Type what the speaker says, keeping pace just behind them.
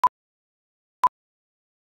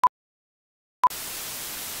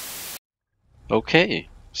Okay,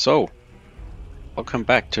 so welcome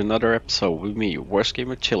back to another episode with me, Worst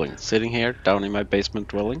Gamer Chilling, sitting here down in my basement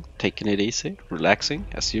dwelling, taking it easy, relaxing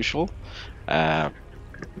as usual, uh,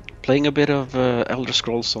 playing a bit of Elder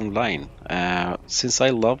Scrolls Online. Since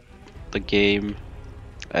I love the game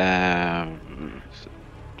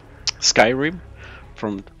Skyrim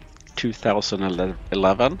from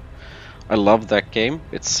 2011, I love that game.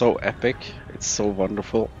 It's so epic, it's so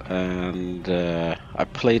wonderful, and I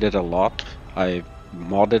played it a lot. I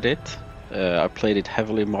modded it. I played it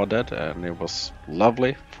heavily modded, and it was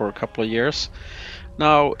lovely for a couple of years.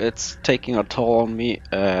 Now it's taking a toll on me.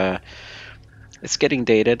 It's getting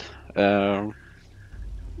dated.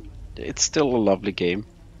 It's still a lovely game,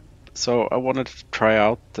 so I wanted to try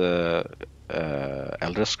out the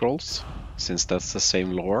Elder Scrolls, since that's the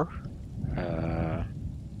same lore. Uh,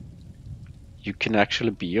 you can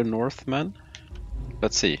actually be a Northman.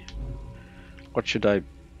 Let's see. What should I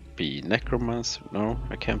be? Necromancer? No,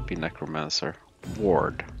 I can't be Necromancer.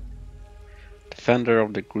 Ward. Defender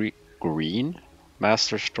of the Green.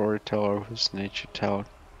 Master Storyteller, whose nature talent.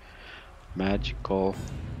 Magical.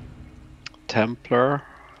 Templar.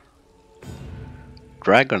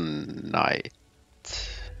 Dragon Knight.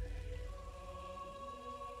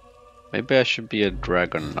 Maybe I should be a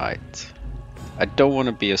Dragon Knight. I don't want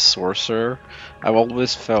to be a sorcerer. I've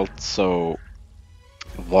always felt so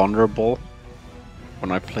vulnerable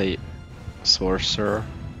when I play sorcerer.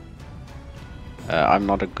 I'm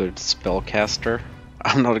not a good spellcaster.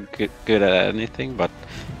 I'm not good at anything, but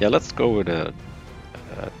yeah, let's go with a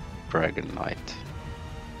Dragon Knight.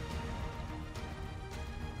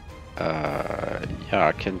 Yeah,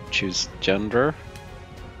 I can choose gender.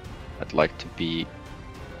 I'd like to be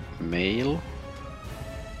male.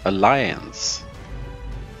 Alliance.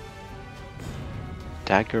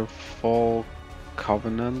 Daggerfall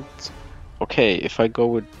Covenant. Okay, if I go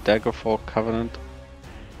with Daggerfall Covenant,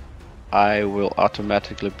 I will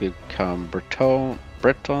automatically become Breton,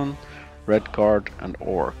 Redguard, and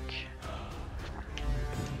Orc.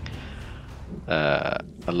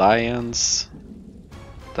 Alliance,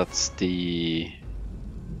 that's the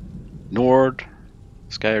Nord,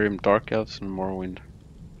 Skyrim Dark Elves, and Morrowind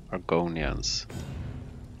Argonians.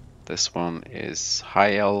 This one is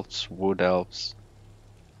High Elves, Wood Elves.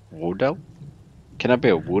 Wood Elf? Can I be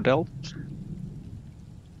a Wood Elf?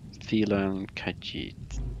 Phelan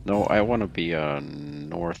Khajiit. No, I want to be a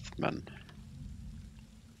Northman.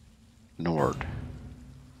 Nord.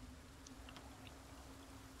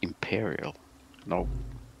 Imperial. No.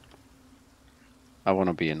 I want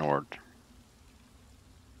to be a Nord.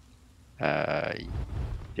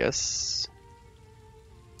 Yes.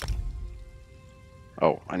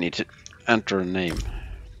 Oh, I need to enter a name.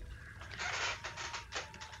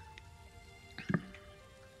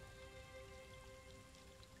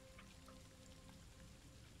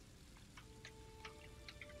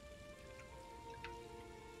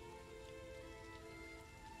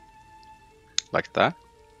 Like that.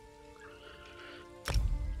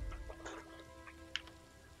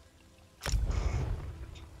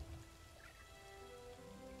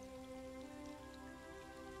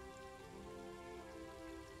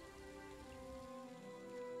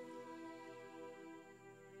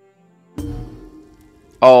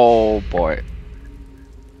 Oh boy.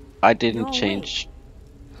 I didn't You're change.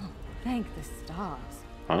 awake. Thank the stars.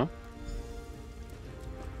 Huh?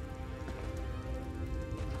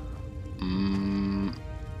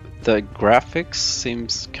 The graphics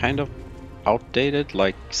seems kind of outdated,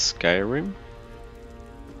 like Skyrim.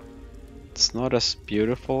 It's not as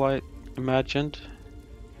beautiful I imagined.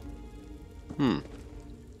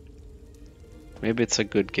 Maybe it's a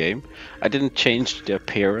good game. I didn't change the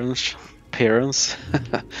appearance.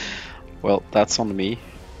 Well, that's on me.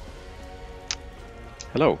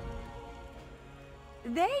 Hello.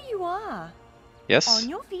 There you are. Yes? On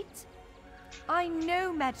your feet. I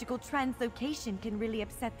know magical translocation can really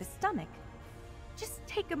upset the stomach. Just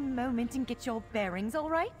take a moment and get your bearings, all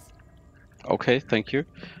right? Okay, thank you.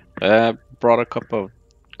 Brought a cup of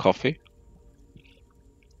coffee.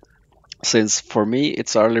 Since for me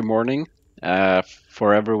it's early morning,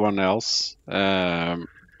 for everyone else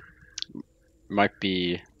might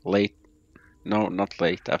be late. No, not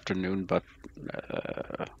late afternoon, but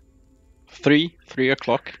 3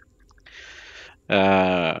 o'clock.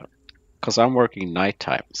 Because I'm working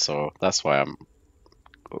nighttime, so that's why I'm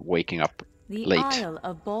waking up The late. Isle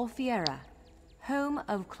of Bolfiera, home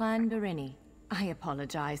of Clan Berini. I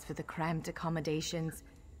apologize for the cramped accommodations.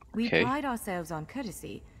 We Okay. pride ourselves on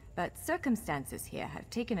courtesy, but circumstances here have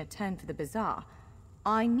taken a turn for the bizarre.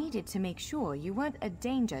 I needed to make sure you weren't a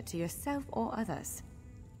danger to yourself or others.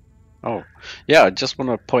 Oh, yeah, I just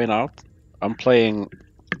want to point out I'm playing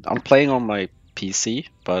on my PC,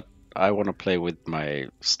 but I want to play with my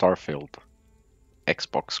Starfield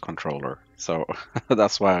Xbox controller. So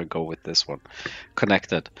that's why I go with this one.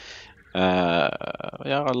 Connected. Yeah,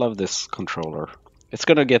 I love this controller. It's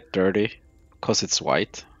gonna get dirty because it's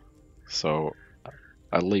white. So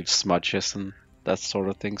I leave smudges and that sort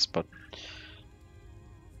of things, but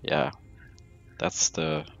yeah, that's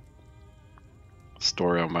the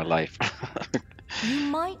story of my life. You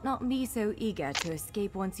might not be so eager to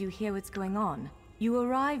escape once you hear what's going on. You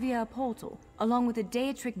arrive via a portal, along with a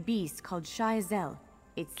Deatric beast called Shiazel.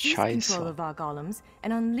 It seized control of our golems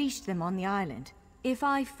and unleashed them on the island. If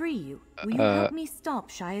I free you, will you help me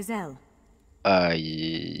stop Shiazel?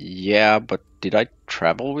 Yeah, but did I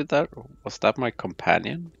travel with that? Was that my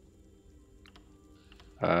companion?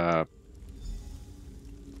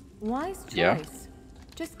 Wise choice. Yeah.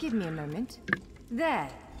 Just give me a moment. There.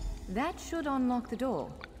 That should unlock the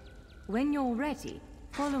door. When you're ready,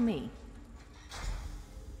 follow me.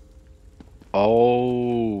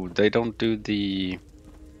 Oh, they don't do the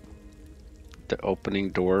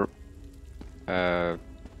opening door.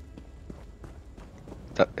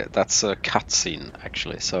 That's a cutscene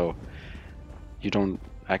actually, so you don't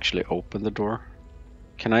actually open the door.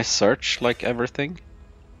 Can I search like everything?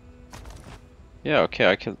 Yeah, okay,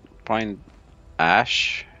 I can find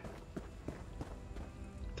ash.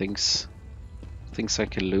 Things I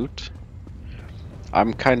can loot.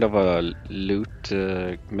 I'm kind of a loot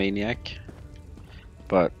maniac,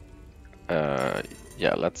 but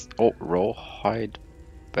yeah, let's. Oh, rawhide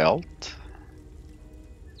belt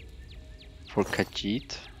for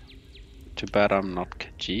Khajiit. Too bad I'm not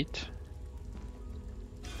Khajiit.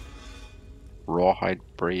 Rawhide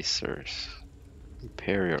bracers.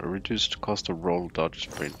 Imperial. Reduced cost of roll, dodge,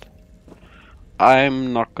 sprint.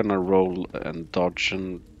 I'm not gonna roll and dodge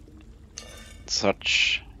and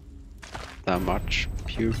such that much.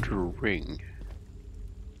 Pewter ring.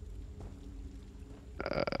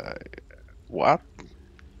 What?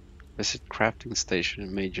 Visit crafting station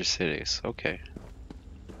in major cities. Okay.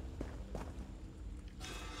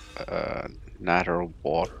 Natural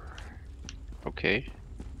water. Okay.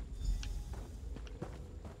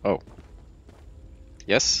 Oh.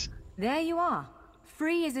 Yes? There you are.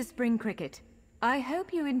 Free as a spring cricket. I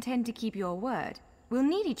hope you intend to keep your word. We'll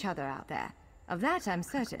need each other out there. Of that I'm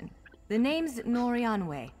certain. The name's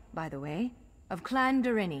Norianwe, by the way, of Clan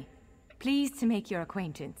Durini. Pleased to make your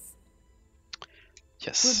acquaintance.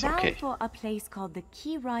 Yes, We're bound okay. for a place called the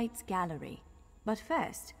Keyrights Gallery. But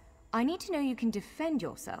first, I need to know you can defend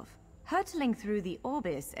yourself. Hurtling through the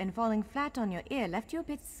Orbis and falling flat on your ear left you a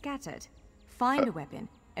bit scattered. Find a weapon,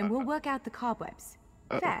 and we'll work out the cobwebs.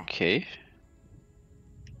 Fair? Okay.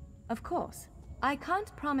 Of course. I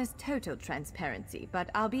can't promise total transparency, but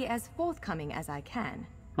I'll be as forthcoming as I can.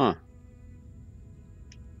 Huh.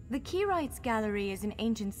 The Keyrights Gallery is an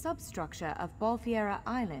ancient substructure of Bolfiera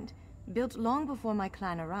Island, built long before my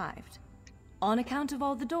clan arrived. On account of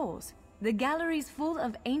all the doors, the gallery's full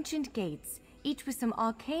of ancient gates, each with some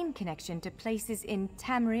arcane connection to places in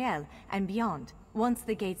Tamriel and beyond. Once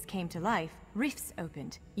the gates came to life, rifts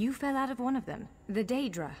opened. You fell out of one of them. The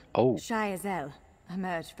Daedra, Oh. Shiazel,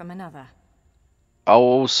 emerged from another.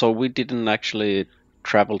 Oh, so we didn't actually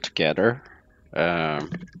travel together.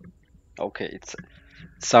 Okay, it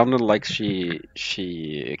sounded like she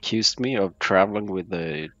accused me of traveling with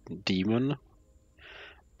a demon,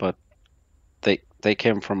 but they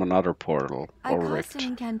came from another portal I or cast rift. an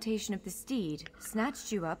incantation of the steed,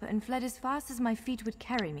 snatched you up, and fled as fast as my feet would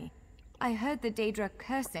carry me. I heard the Daedra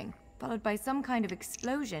cursing, followed by some kind of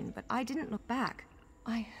explosion, but I didn't look back.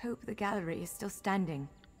 I hope the gallery is still standing.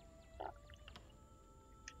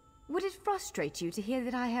 Would it frustrate you to hear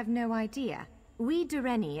that I have no idea? We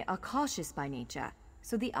Dureni are cautious by nature,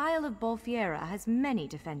 so the Isle of Bolfiera has many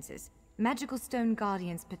defenses. Magical stone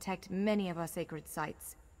guardians protect many of our sacred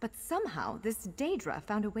sites. But somehow, this Daedra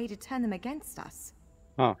found a way to turn them against us.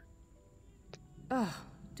 Oh. Ugh,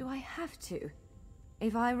 do I have to?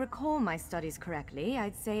 If I recall my studies correctly,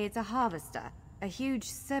 I'd say it's a harvester. A huge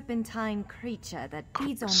serpentine creature that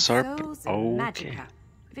feeds on souls and magicka.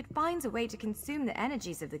 If it finds a way to consume the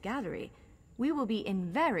energies of the gallery, we will be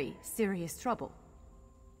in very serious trouble.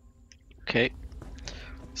 Okay.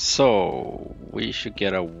 So, we should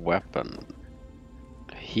get a weapon.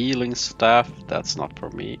 Healing staff, that's not for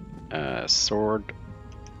me. Sword.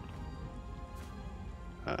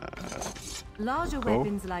 Larger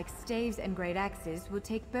weapons like staves and great axes will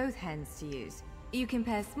take both hands to use. You can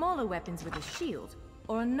pair smaller weapons with a shield,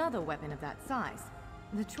 or another weapon of that size.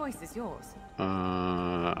 The choice is yours.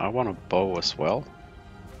 I want a bow as well.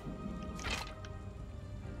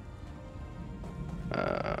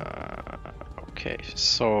 Okay,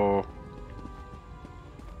 so...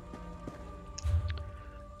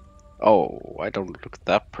 Oh, I don't look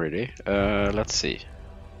that pretty. Let's see.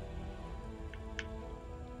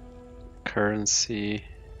 Currency.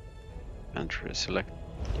 Entry select.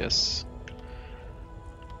 Yes.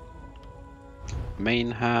 Main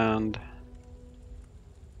hand.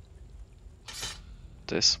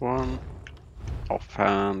 This one.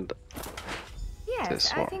 Offhand. Yes,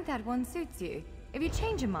 This I one. think that one suits you. If you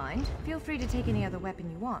change your mind, feel free to take any other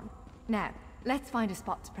weapon you want. Now, let's find a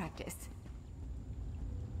spot to practice.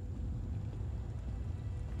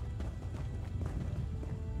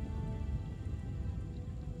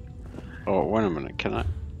 Oh, wait a minute, can I?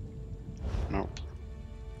 No.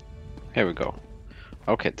 Here we go.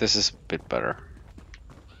 Okay, this is a bit better.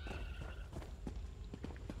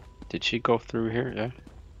 Did she go through here? Yeah.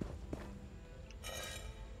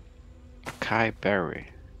 Kai Berry.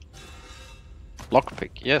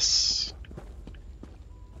 Lockpick, yes.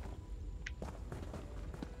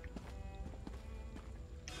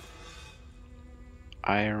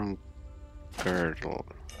 Iron girdle.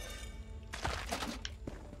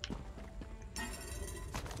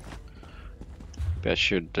 Maybe I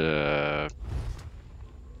should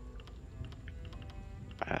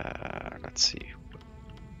let's see.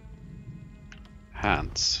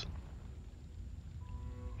 Hands.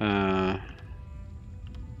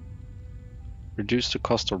 Reduce the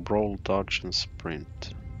cost of roll, dodge, and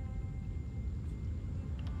sprint.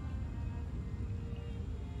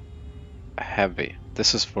 Heavy.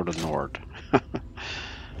 This is for the Nord.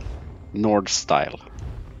 Nord style.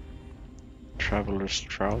 Traveler's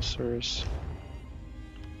trousers.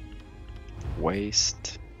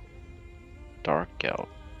 Waist. Dark elf.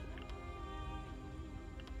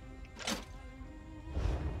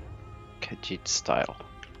 Khajiit style.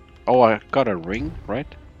 Oh, I got a ring, right?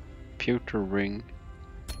 Pewter ring.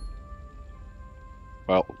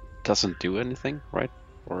 Well, doesn't do anything, right?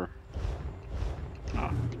 Or no.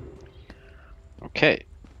 Okay.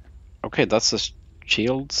 Okay, that's a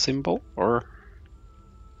shield symbol, or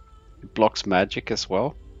it blocks magic as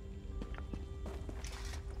well.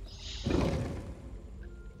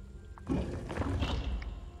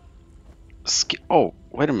 Oh,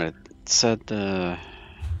 wait a minute. It said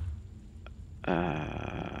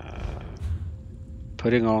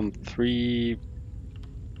putting on three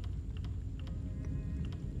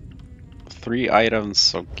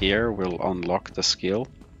items of gear will unlock the skill.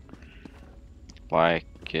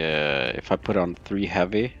 Like if I put on 3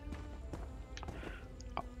 heavy,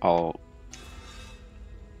 I'll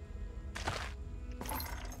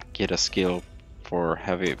get a skill for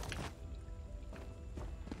heavy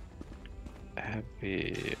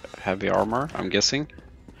armor, I'm guessing.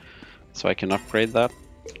 So I can upgrade that.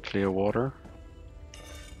 Clear water.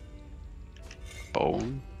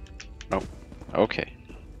 Bone. No. Okay.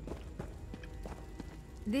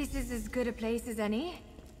 This is as good a place as any.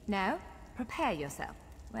 Now, prepare yourself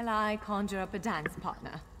while I conjure up a dance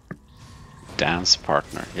partner. Dance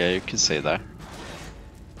partner. Yeah, you can say that.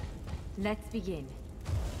 Let's begin.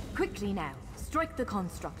 Quickly now, strike the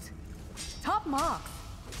construct. Top marks.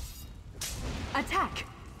 Attack.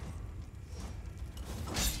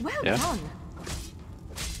 Well done.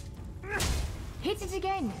 Hit it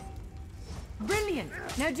again. Brilliant.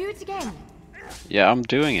 Now do it again. Yeah, I'm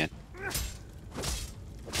doing it.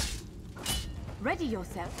 Ready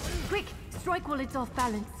yourself. Quick, strike while it's off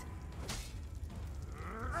balance.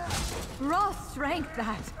 Raw strength,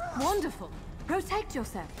 that. Wonderful. Protect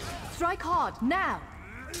yourself. Strike hard, now.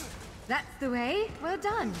 That's the way. Well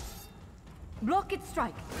done. Block its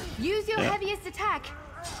strike. Use your heaviest attack.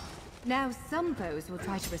 Now some foes will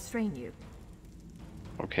try to restrain you.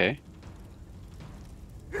 Okay.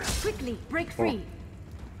 Quickly, break free.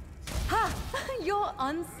 Ha! You're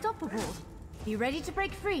unstoppable. You ready to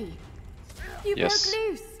break free? You broke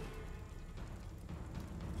loose.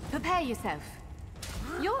 Prepare yourself.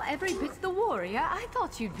 You're every bit the warrior I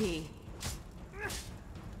thought you'd be.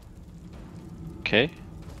 Okay.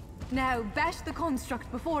 Now bash the construct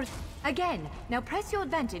before... Again. Now press your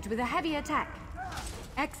advantage with a heavy attack.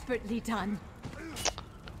 Expertly done.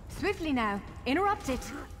 Swiftly now. Interrupt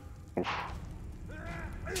it. Oof.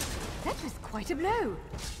 That was quite a blow.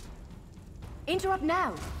 Interrupt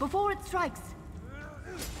now, before it strikes.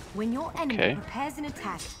 When your enemy prepares an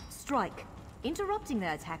attack, strike. Interrupting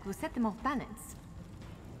their attack will set them off balance.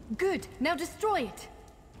 Good, now destroy it.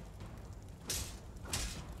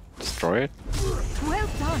 Destroy it? Well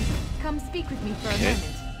done. Come speak with me for a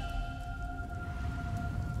moment.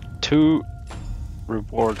 2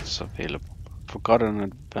 rewards available. Forgotten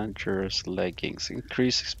Adventurer's Leggings.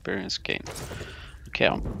 Increase experience gain. Okay,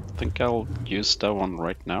 I think I'll use that one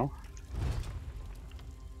right now.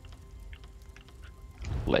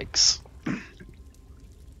 legs.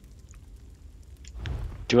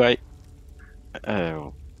 Do I...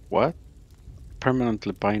 what?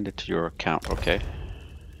 Permanently bind it to your account, okay.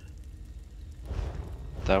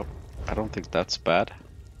 That, I don't think that's bad.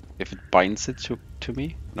 If it binds it to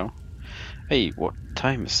me, no. Hey, what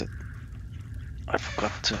time is it? I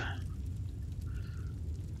forgot to...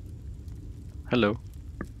 Hello.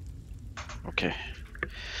 Okay.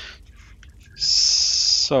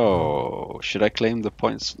 So, should I claim the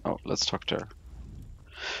points? Oh, let's talk to her.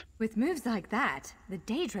 With moves like that, the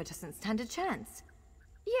Daedra doesn't stand a chance.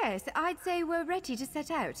 Yes, I'd say we're ready to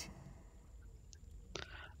set out.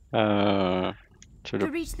 To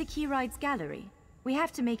reach the Keyride's gallery, we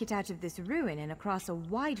have to make it out of this ruin and across a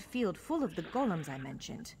wide field full of the golems I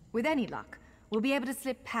mentioned. With any luck, we'll be able to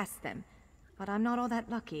slip past them. But I'm not all that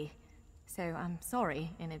lucky, so I'm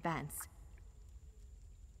sorry in advance.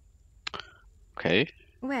 Okay.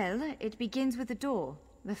 Well, it begins with a door,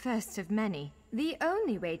 the first of many. The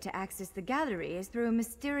only way to access the gallery is through a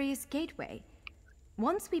mysterious gateway.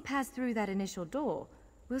 Once we pass through that initial door,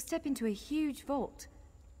 we'll step into a huge vault.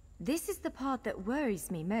 This is the part that worries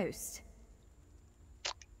me most.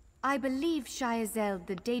 I believe Shiazel,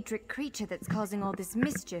 the Daedric creature that's causing all this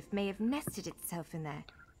mischief, may have nested itself in there.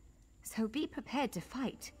 So be prepared to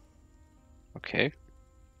fight. Okay.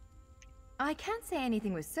 I can't say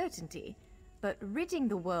anything with certainty, but ridding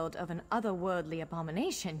the world of an otherworldly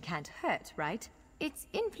abomination can't hurt, right? Its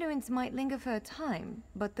influence might linger for a time,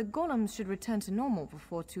 but the golems should return to normal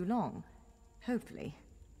before too long. Hopefully.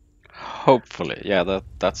 Hopefully, yeah,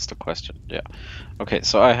 that's the question. Yeah. Okay,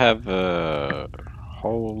 so I have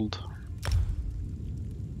hold,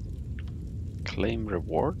 claim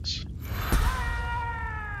rewards.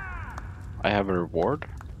 I have a reward.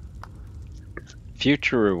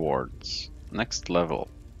 Future rewards, next level.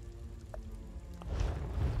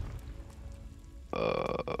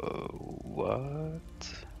 What?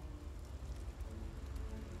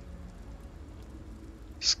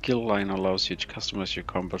 Skill line allows you to customize your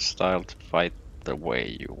combat style to fight the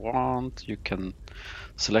way you want. You can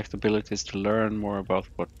select abilities to learn more about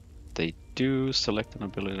what they do. Select an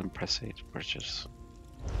ability and press A to purchase.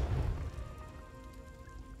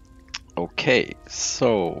 Okay,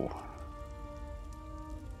 so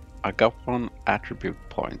I got one attribute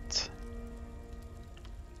point.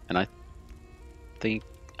 And I think,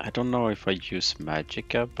 I don't know if I use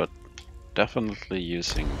Magicka, but definitely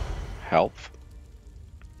using health.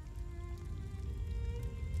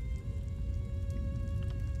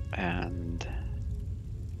 And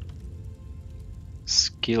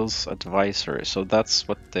skills advisory, so that's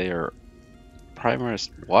what their primary is.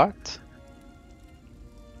 What?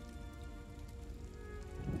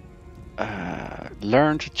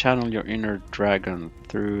 Learn to channel your inner dragon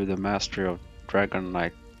through the mastery of Dragon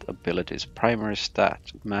Knight abilities. Primary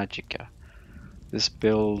stat, Magicka. This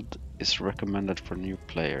build is recommended for new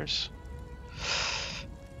players.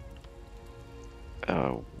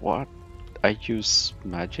 What? I use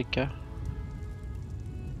Magicka.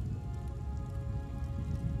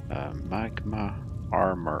 Magma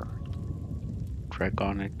armor.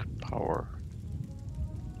 Dragonic power.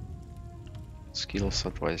 Skills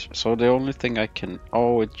advisor. So the only thing I can...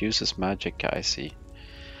 Oh, it uses Magicka, I see.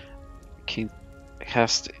 Can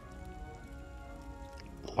cast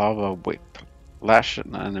Lava Whip. Lash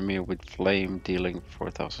an enemy with flame, dealing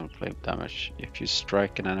 4000 flame damage. If you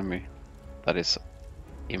strike an enemy that is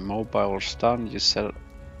immobile or stunned, you set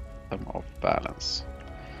them off balance.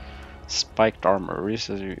 Spiked armor.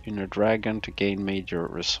 Resets your inner dragon to gain major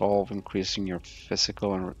resolve, increasing your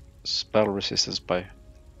physical and spell resistance by...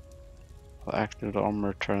 Active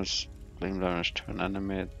armor turns flame damage to an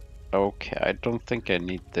enemy. Okay, I don't think I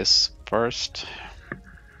need this first.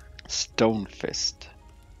 Stone Fist.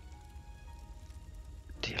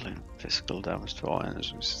 Dealing physical damage to all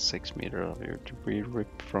enemies 6 meters of your debris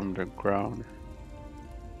ripped from the ground.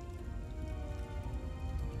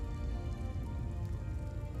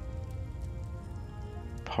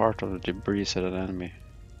 Part of the debris at an enemy.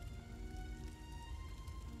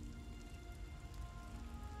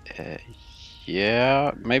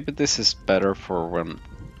 Yeah, maybe this is better for when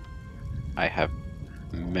I have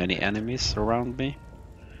many enemies around me.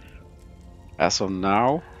 As of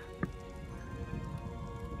now,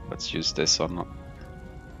 let's use this on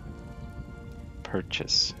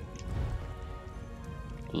purchase.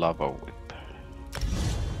 Lava Whip.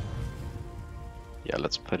 Yeah,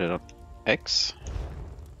 let's put it on X.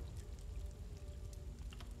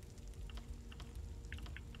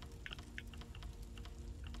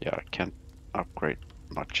 Yeah, I can't upgrade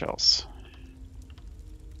much else.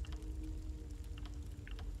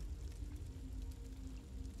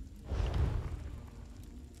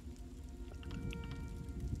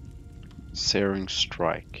 Searing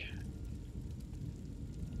Strike.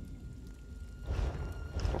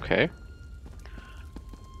 Okay.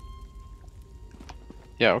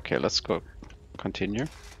 Yeah, okay, let's go. Continue.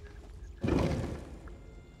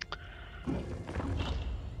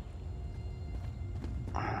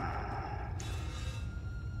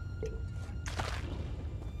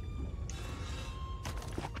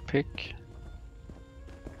 Pick.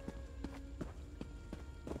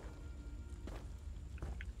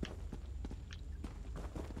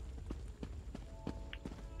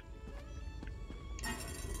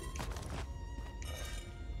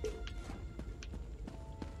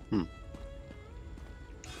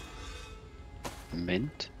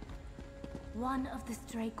 Mint. One of the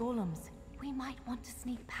stray golems. We might want to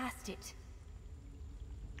sneak past it.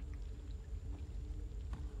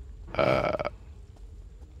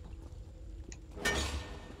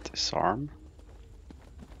 Disarm.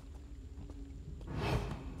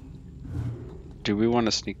 Do we want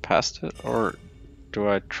to sneak past it, or do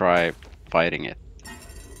I try fighting it?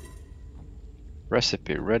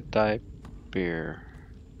 Recipe, red dye beer.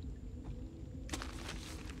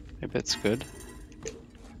 Maybe it's good.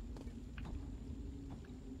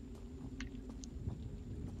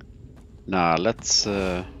 Nah, let's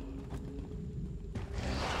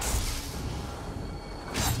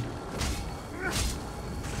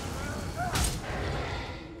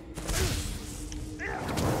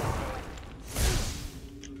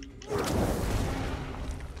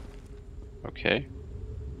okay.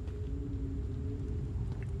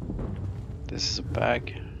 This is a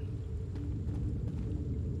bag.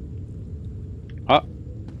 Oh,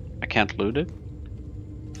 I can't loot it.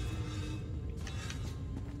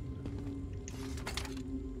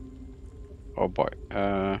 Oh boy.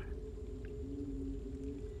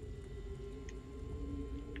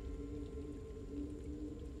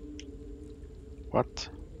 What?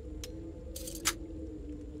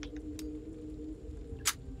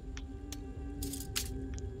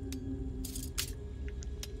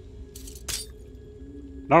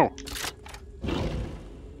 No.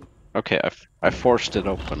 Okay, I forced it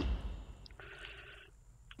open.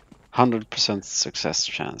 100% success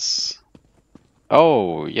chance.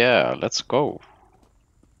 Oh yeah, let's go.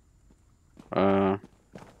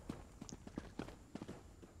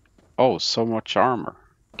 Oh, so much armor.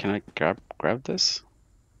 Can I grab this?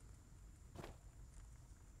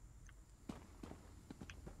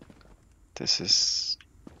 This is...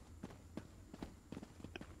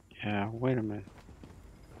 Yeah, wait a minute.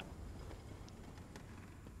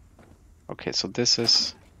 Okay, so this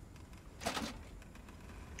is...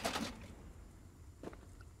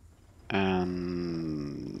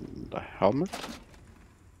 And... a helmet?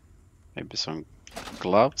 Maybe some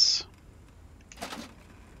gloves?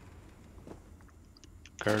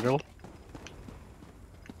 Girdle?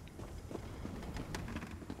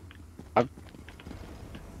 Huh?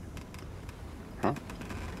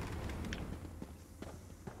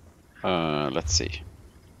 Let's see.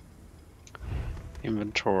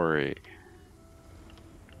 Inventory.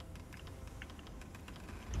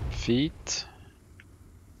 Feet.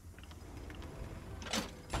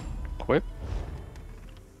 Equip.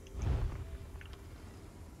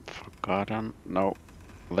 Forgotten. No.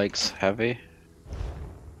 Legs heavy.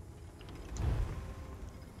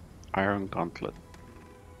 Iron gauntlet.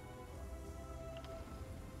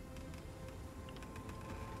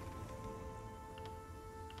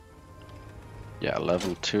 Yeah,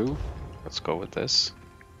 level 2. Let's go with this.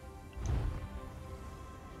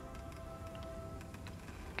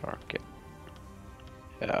 Dark.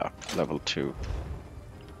 Yeah, level 2.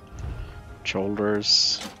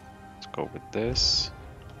 Shoulders. Let's go with this.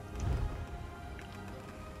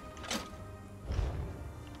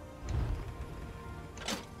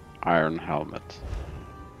 Iron helmet.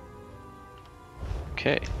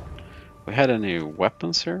 Okay. We had any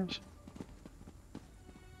weapons here?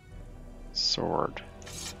 Sword.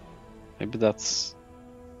 Maybe that's...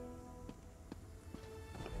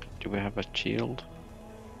 Do we have a shield?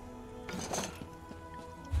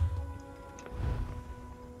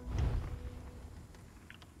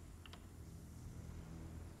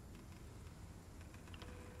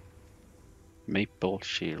 Maple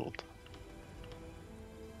shield.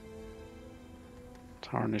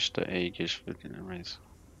 Tarnish the Aegis within a race.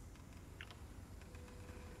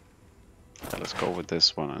 Yeah, let's go with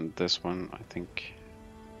this one, and this one I think...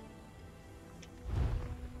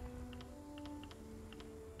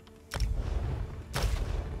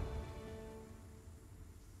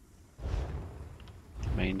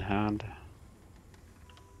 Main hand.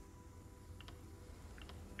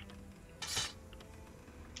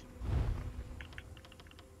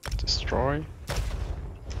 Destroy.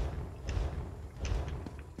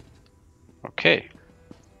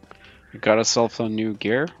 We got ourselves some new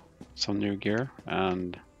gear,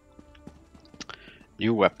 and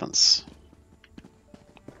new weapons.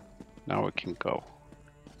 Now we can go.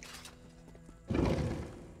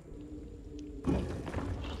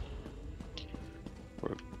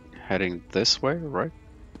 We're heading this way, right?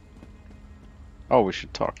 Oh, we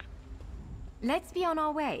should talk. Let's be on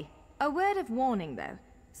our way. A word of warning, though.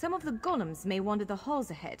 Some of the golems may wander the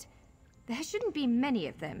halls ahead. There shouldn't be many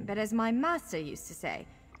of them, but as my master used to say,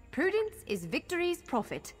 prudence is victory's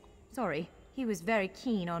profit. Sorry, he was very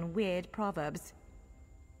keen on weird proverbs.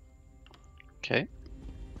 Okay.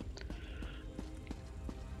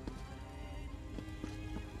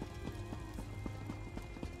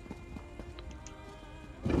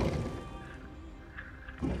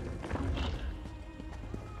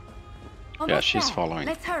 Yeah, she's following.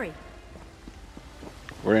 Let's hurry.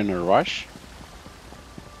 We're in a rush.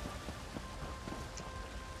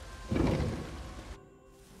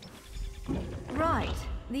 Right.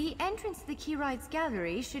 The entrance to the Keyrights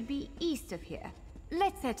Gallery should be east of here.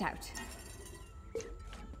 Let's set out.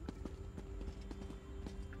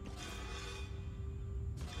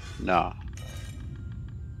 Nah.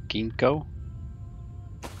 Ginkgo?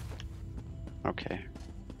 Okay.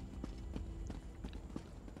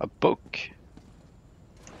 A book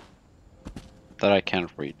that I can't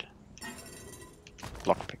read.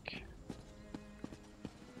 Lockpick.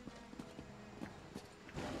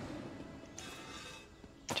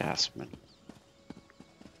 Jasmine.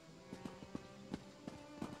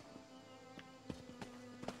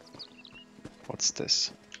 What's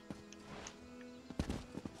this?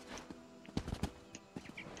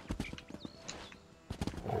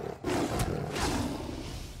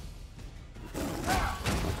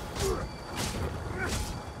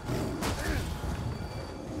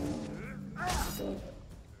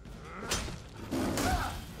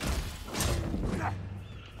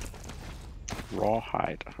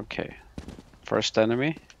 Rawhide. Okay. First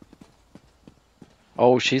enemy.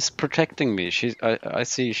 Oh, she's protecting me. I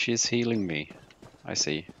see she's healing me. I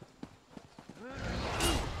see.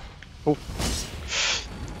 Oh.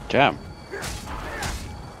 Damn.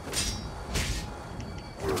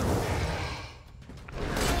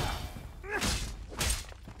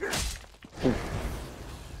 Ooh.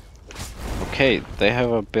 Okay, they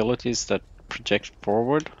have abilities that project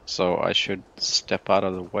forward, so I should step out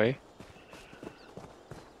of the way.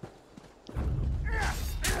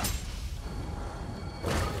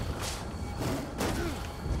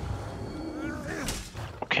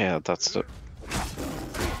 Okay, that's the...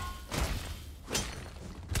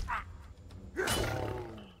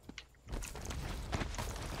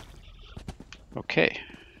 Okay.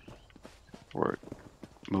 We're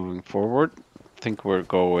moving forward. I think we're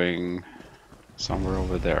going somewhere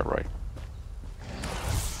over there, right?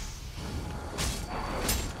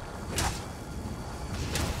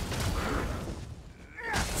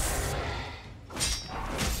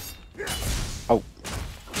 Oh.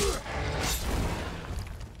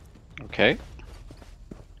 Okay.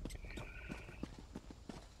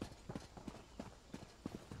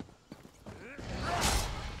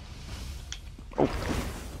 Oh.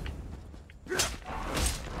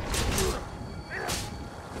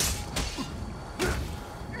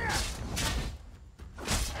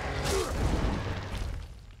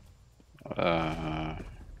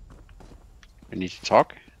 We need to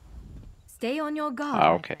talk? Stay on your guard.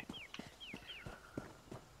 Ah, okay.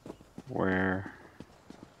 Where?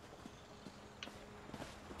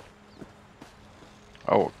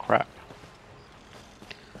 Oh, crap.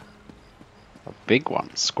 A big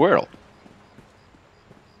one. Squirrel.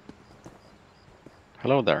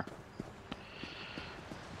 Hello there.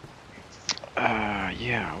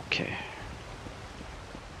 Yeah, okay.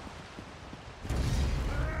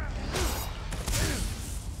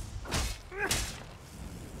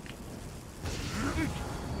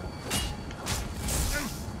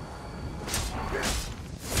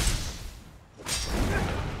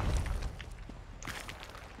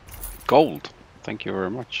 Gold. Thank you very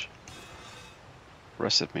much.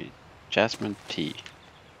 Recipe. Jasmine tea.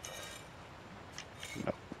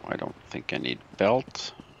 No, I don't think I need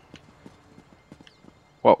belt.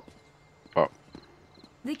 Whoa. Oh.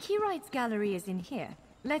 The Keyrights Gallery is in here.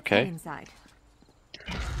 Let's Okay. head inside.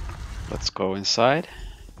 Let's go inside.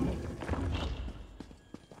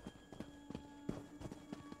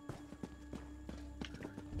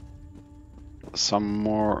 Some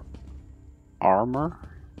more armor.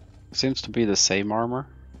 Seems to be the same armor.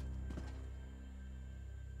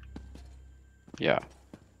 Yeah.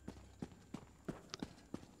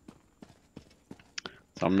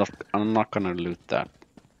 So I'm not gonna loot that.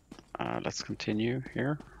 Let's continue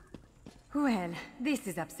here. Well, this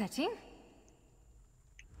is upsetting.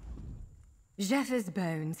 Jeffers'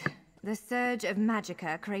 bones. The surge of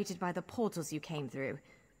magicka created by the portals you came through.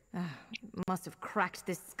 Must have cracked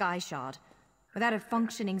this sky shard. Without a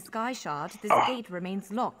functioning sky shard, this gate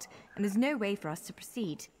remains locked, and there's no way for us to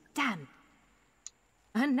proceed. Damn.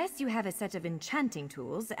 Unless you have a set of enchanting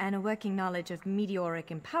tools and a working knowledge of meteoric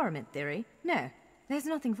empowerment theory, no, there's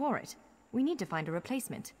nothing for it. We need to find a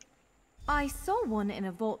replacement. I saw one in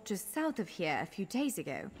a vault just south of here a few days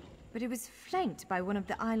ago, but it was flanked by one of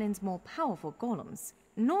the island's more powerful golems.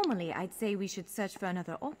 Normally, I'd say we should search for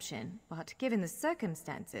another option, but given the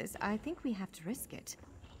circumstances, I think we have to risk it.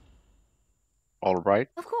 All right.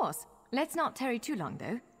 Of course. Let's not tarry too long,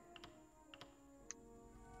 though.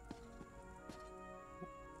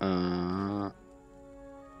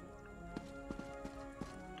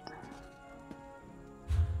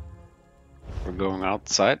 We're going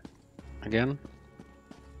outside again.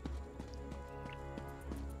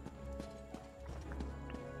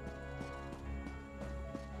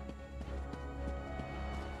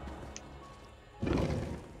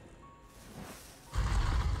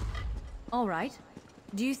 All right.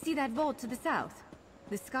 Do you see that vault to the south?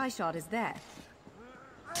 The sky shard is there.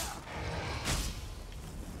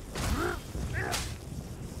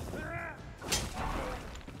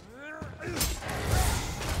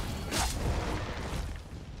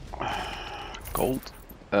 Gold.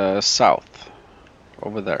 South.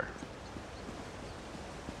 Over there.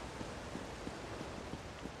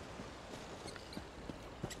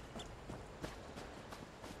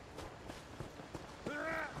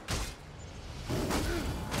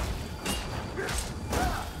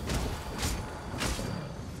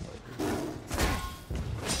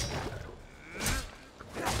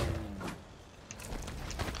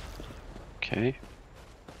 Okay.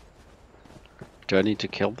 Do I need to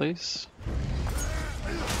kill these?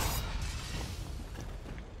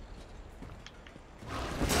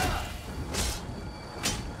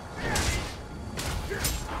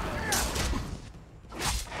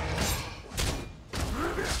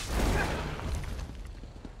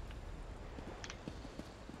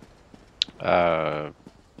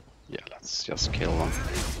 Yeah, let's just kill them.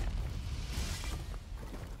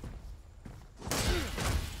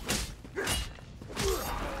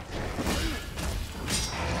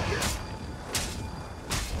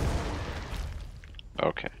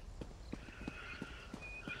 Okay.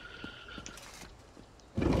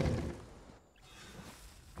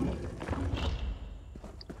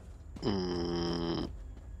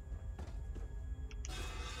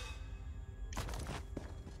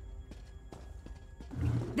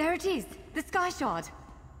 There it is! The sky shard!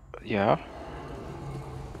 Yeah.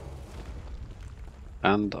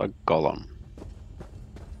 And a golem.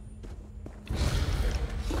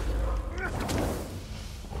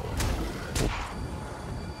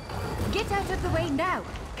 Get out of the way now!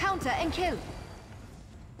 Counter and kill!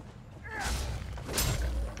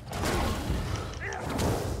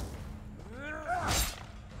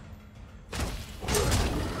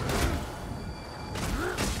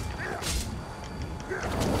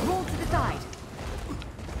 Roll to the side!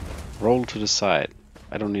 Roll to the side.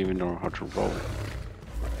 I don't even know how to roll.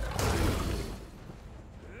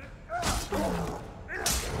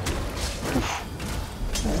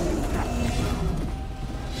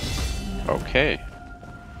 Okay.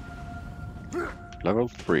 Level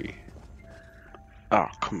 3. Oh,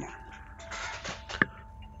 come on.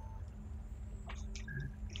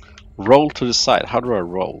 Roll to the side. How do I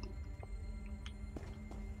roll?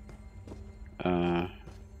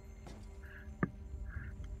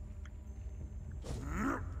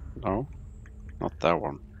 No, not that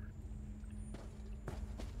one.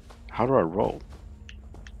 How do I roll?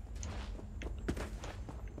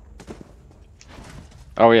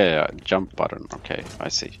 Oh yeah, jump button. Okay, I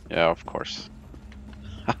see. Yeah, of course.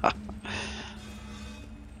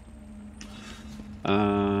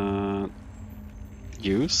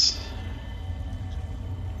 Use.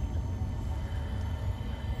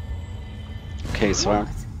 Okay, so I'm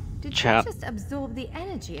Did you just absorb the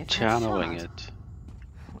energy of channeling that it.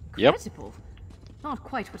 Incredible. Not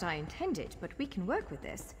quite what I intended, but we can work with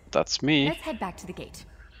this. That's me. Let's head back to the gate.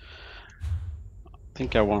 I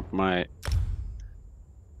think I want my...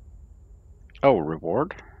 Oh,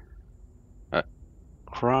 reward?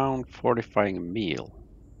 Crown fortifying meal.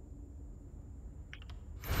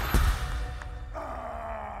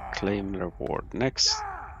 Claim reward. Next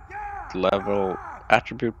level,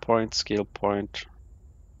 attribute point, skill point,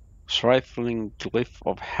 trifling glyph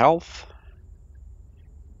of health.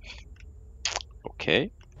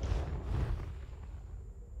 Okay.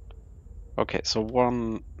 Okay, so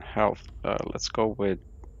 1 health. Let's go with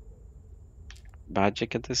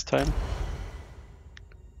magic at this time.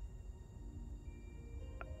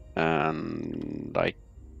 And I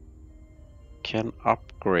can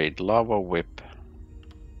upgrade lava whip.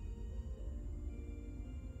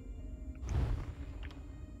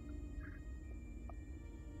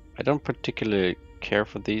 I don't particularly care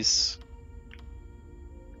for these.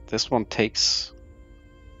 This one takes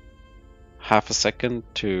half a second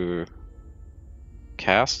to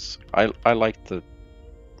cast. I like the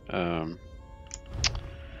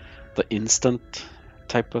instant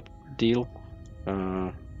type of deal.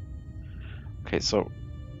 Okay, so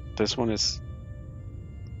this one is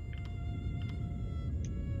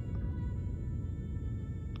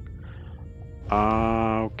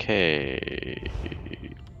okay.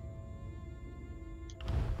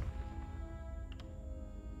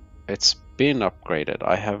 It's been upgraded.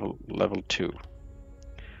 I have level 2.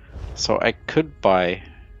 So I could buy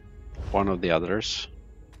one of the others.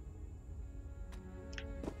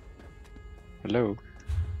 Hello?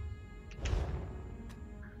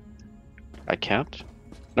 I can't?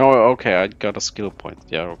 No, okay, I got a skill point.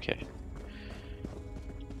 Yeah, okay.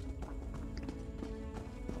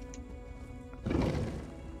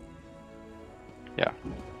 Yeah.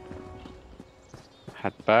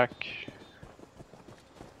 Head back.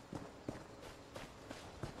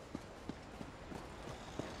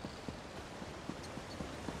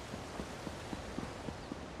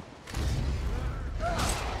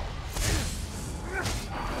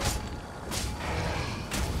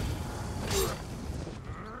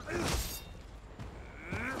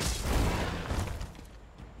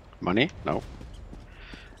 Money? No.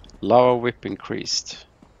 Lava whip increased.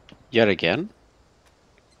 Yet again?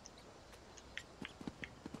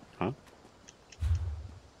 Huh?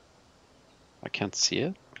 I can't see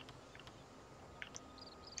it.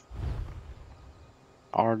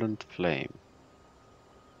 Ardent flame.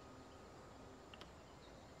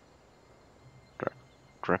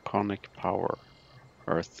 Draconic power.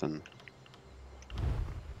 Earthen.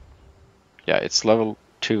 Yeah, it's level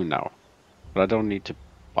 2 now. But I don't need to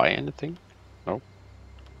buy anything? No.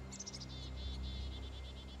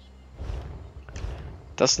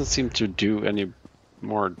 Doesn't seem to do any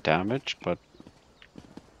more damage, but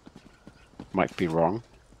might be wrong.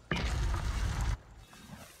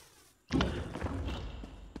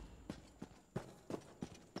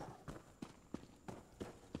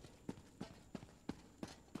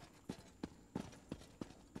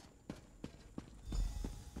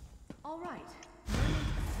 All right.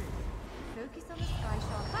 Focus on the sky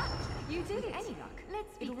shark. You did it. Any luck?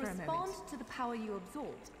 Let's speak for a moment. It'll respond to the power you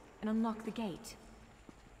absorbed and unlock the gate.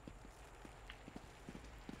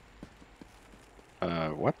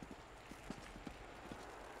 What?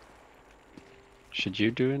 Should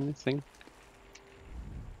you do anything?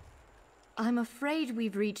 I'm afraid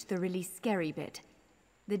we've reached the really scary bit.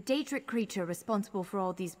 The Daedric creature responsible for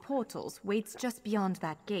all these portals waits just beyond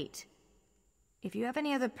that gate. If you have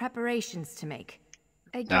any other preparations to make...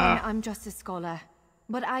 Again, I'm just a scholar,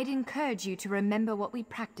 but I'd encourage you to remember what we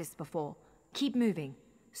practiced before. Keep moving,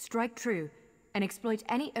 strike true, and exploit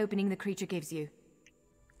any opening the creature gives you.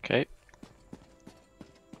 Okay.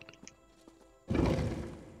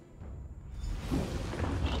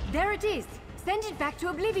 There it is! Send it back to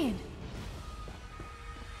oblivion!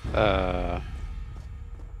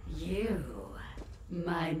 You,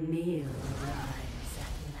 my meal arrives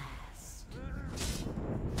at last.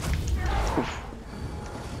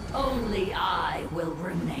 Only I will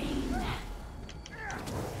remain.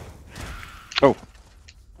 Oh.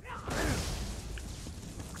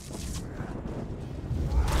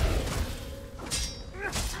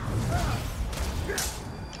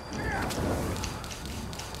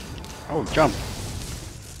 Oh, jump.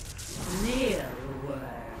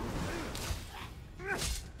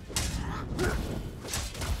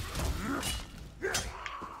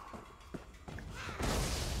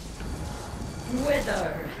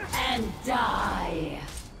 Wither and die.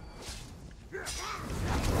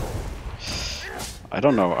 I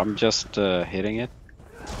don't know, I'm just hitting it.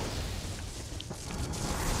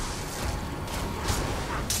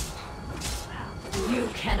 You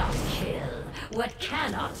cannot kill what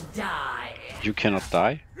cannot die. You cannot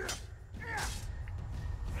die?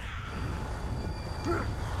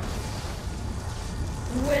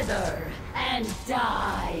 Wither and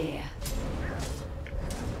die.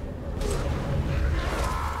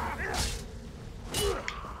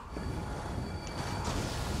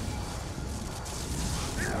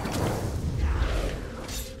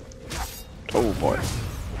 Oh boy.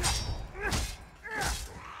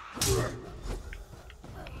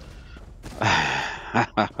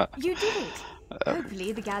 You did it!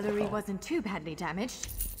 Hopefully the gallery wasn't too badly damaged.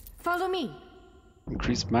 Follow me.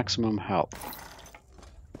 Increase maximum health.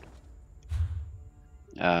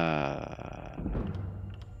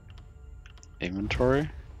 Inventory.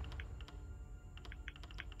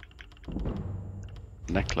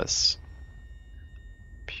 Necklace.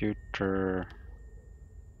 Pewter.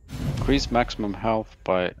 Increase maximum health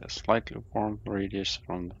by a slightly warm radius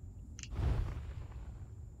from the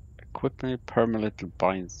equipment permanently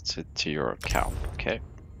binds it to your account. Okay.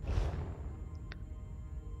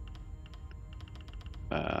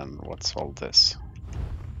 And what's all this?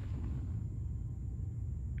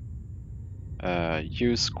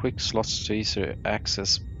 Use quick slots to easily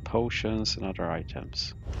access potions and other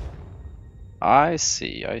items. I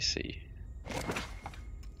see, I see.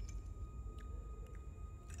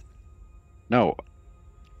 No,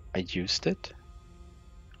 I used it?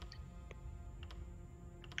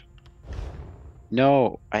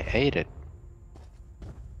 No, I ate it.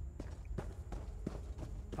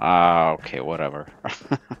 Ah, okay, whatever.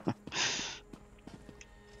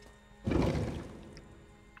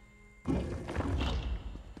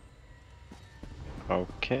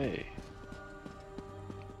 Okay.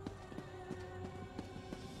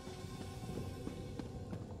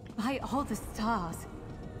 By all the stars.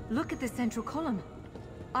 Look at the central column.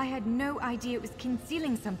 I had no idea it was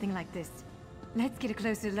concealing something like this. Let's get a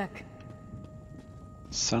closer look.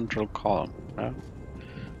 Central column. Yeah.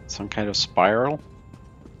 Some kind of spiral.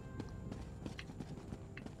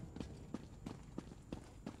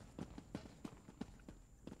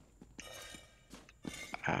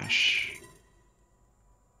 Ash.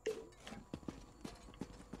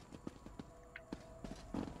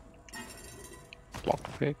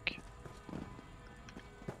 Lockpick.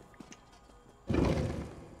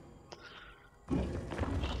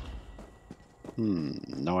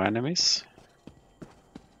 No enemies.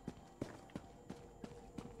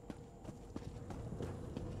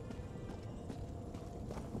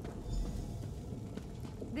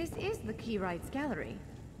 This is the Keyrights Gallery,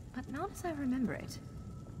 but not as I remember it.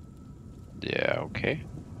 Yeah, okay.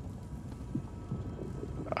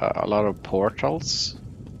 A lot of portals.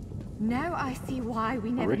 Now I see why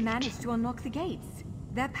we never Rift. managed to unlock the gates.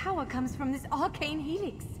 Their power comes from this arcane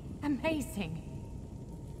helix. Amazing.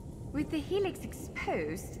 With the helix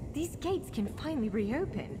exposed, these gates can finally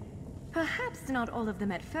reopen. Perhaps not all of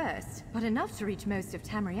them at first, but enough to reach most of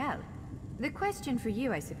Tamriel. The question for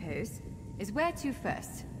you, I suppose, is where to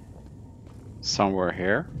first? Somewhere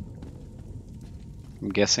here. I'm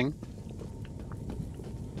guessing.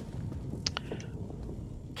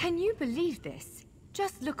 Can you believe this?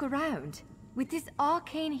 Just look around. With this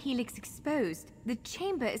arcane helix exposed, the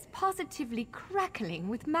chamber is positively crackling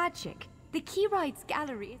with magic. The Keyrights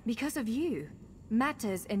Gallery, because of you.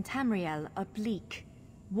 Matters in Tamriel are bleak.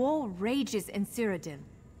 War rages in Cyrodiil.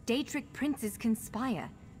 Daedric princes conspire.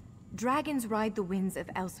 Dragons ride the winds of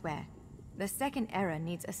elsewhere. The Second Era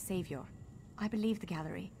needs a savior. I believe the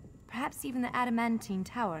gallery, perhaps even the Adamantine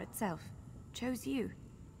Tower itself, chose you.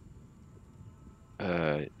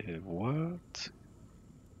 What?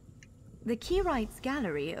 The Keyrights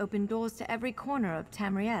Gallery opened doors to every corner of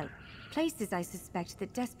Tamriel. Places I suspect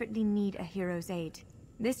that desperately need a hero's aid.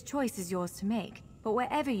 This choice is yours to make, but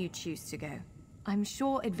wherever you choose to go, I'm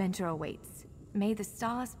sure adventure awaits. May the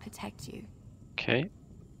stars protect you. Okay.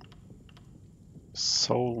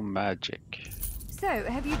 Soul magic. So,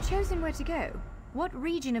 have you chosen where to go? What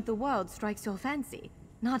region of the world strikes your fancy?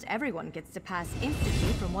 Not everyone gets to pass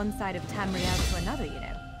instantly from one side of Tamriel to another, you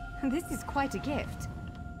know. This is quite a gift.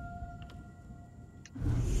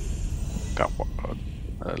 Got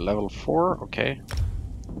level 4, okay.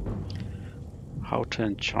 How to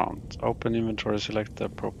enchant. Open inventory, select the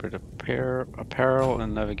appropriate apparel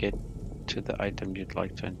and navigate to the item you'd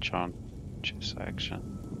like to enchant. Choose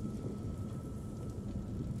action.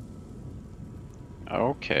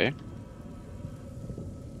 Okay.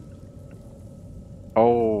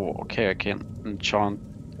 Oh, okay, I can enchant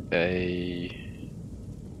a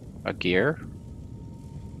gear.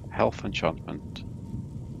 Health enchantment.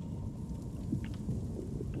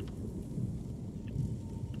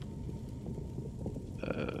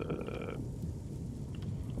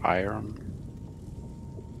 Iron.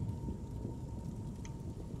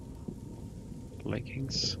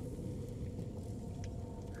 Leggings.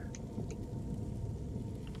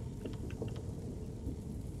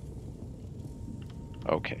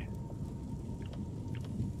 Okay.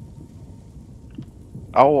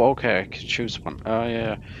 Oh, okay, I can choose one. Oh,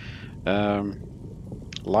 yeah.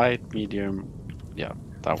 Light, medium. Yeah,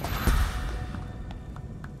 that one.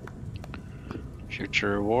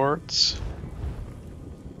 Future rewards.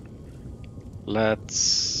 Let's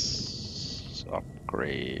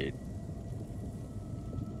upgrade.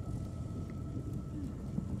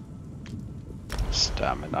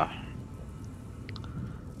 Stamina.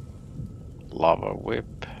 Lava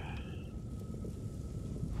whip.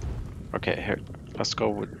 Okay, here. Let's go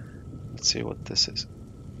with. Let's see what this is.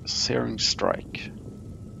 Searing strike.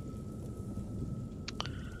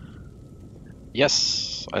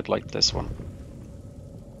 Yes, I'd like this one.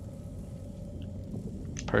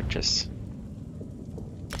 Purchase.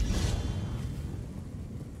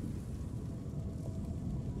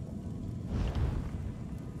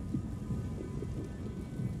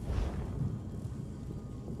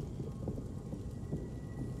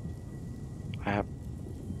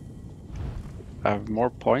 I have more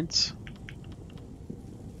points.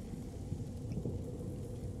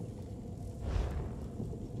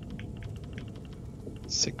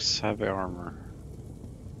 Six heavy armor.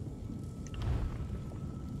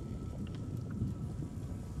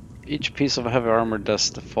 Each piece of heavy armor does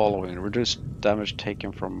the following: reduce damage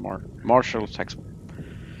taken from martial attacks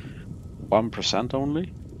 1%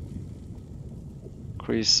 only.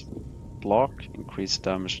 Increase block, increase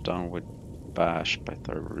damage done with bash by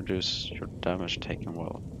 30. Reduce your damage taken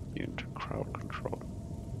while immune to crowd control.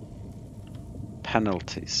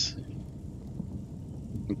 Penalties.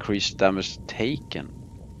 Increase damage taken.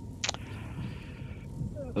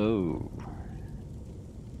 Oh.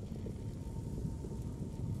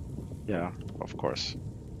 Yeah, of course.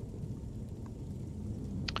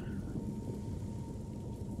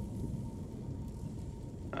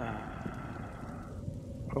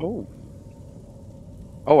 Oh.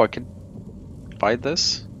 Oh, I can buy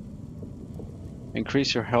this.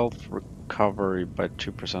 Increase your health recovery by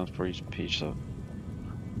 2% for each piece of.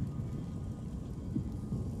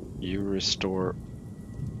 You restore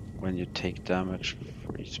when you take damage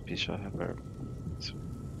for each piece of heavy.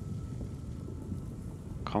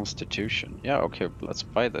 Constitution. Yeah, okay, let's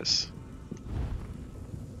buy this.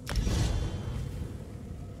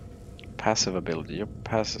 Passive ability. Your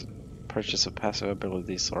purchase of passive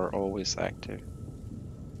abilities are always active.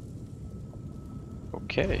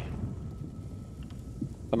 Okay.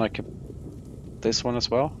 Then I can this one as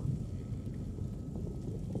well.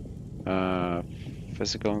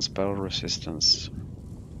 Physical and spell resistance.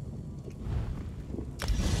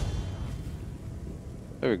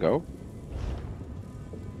 There we go.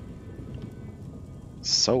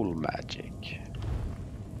 Soul magic.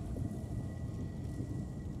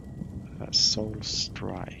 Soul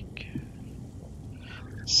strike.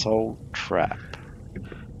 Soul trap.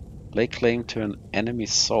 Lay claim to an enemy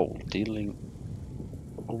soul, dealing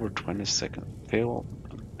over 20 seconds. Fill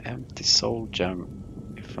an empty soul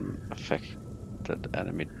gem if an affected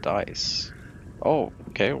enemy dies. Oh,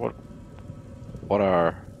 okay. What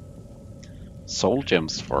are soul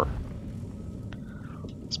gems for?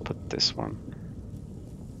 Let's put this one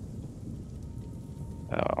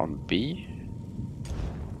on B.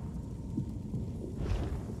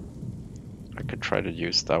 I could try to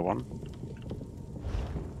use that one.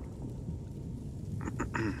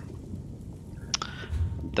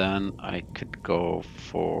 Then I could go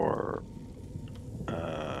for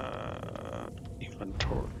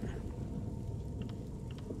inventory.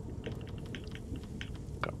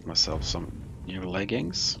 Got myself some new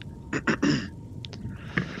leggings.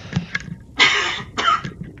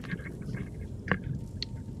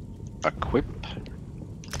 Equip.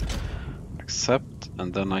 Accept,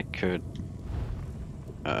 and then I could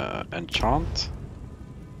enchant.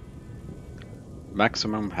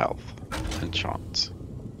 Maximum health. Enchant.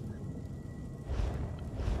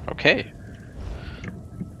 Okay.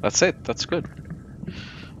 That's it. That's good.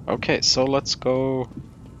 Okay, so let's go.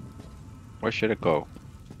 Where should it go?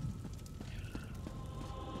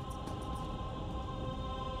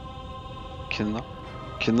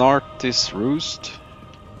 Kinartis Roost.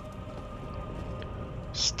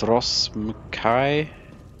 Strosmkai.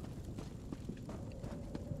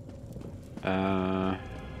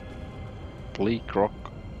 Bleak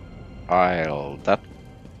Rock Isle. That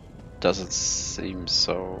doesn't seem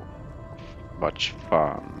so much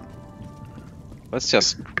fun. Let's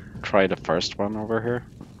just try the first one over here.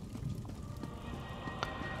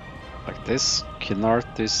 Like this.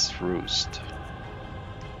 Kinartis Roost.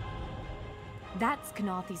 That's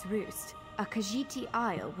Knarthy's Roost, a Khajiiti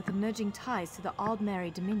isle with emerging ties to the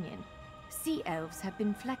Aldmeri Dominion. Sea elves have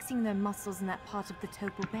been flexing their muscles in that part of the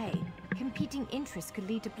Topal Bay. Competing interests could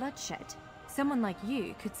lead to bloodshed. Someone like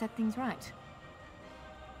you could set things right.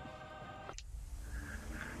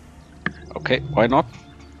 Okay, why not?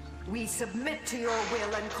 We submit to your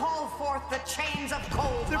will and call forth the chains of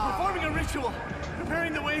cold. They're performing a ritual,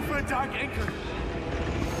 preparing the way for a dark anchor.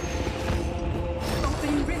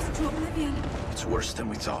 Opening rift to oblivion. It's worse than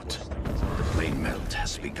we thought. The plane melt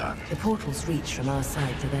has begun. The portals reach from our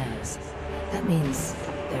side to theirs. That means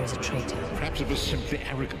there is a traitor. Perhaps it was simply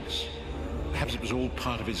arrogance. Perhaps it was all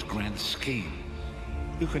part of his grand scheme.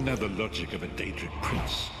 Who can know the logic of a Daedric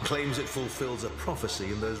prince? Claims it fulfills a prophecy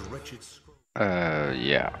in those wretched scrolls.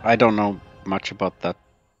 Yeah, I don't know much about that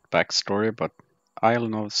backstory, but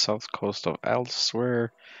island of the south coast of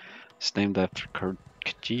Elsewhere is named after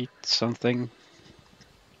Khajiit something.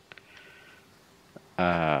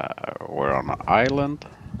 We're on an island.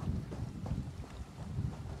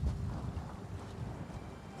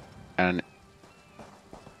 And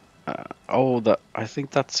I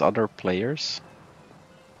think that's other players.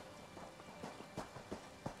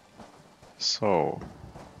 So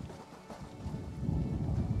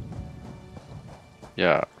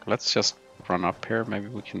yeah, let's just run up here. Maybe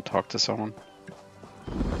we can talk to someone.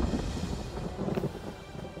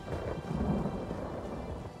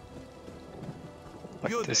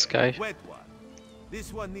 Like this guy. Wet one.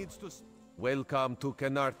 This one needs to... Welcome to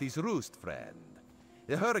Canarthi's Roost, friend.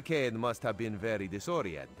 The hurricane must have been very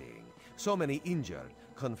disorienting. So many injured,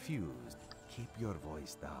 confused. Keep your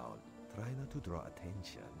voice down. Try not to draw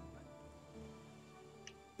attention.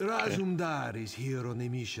 Razumdar is here on a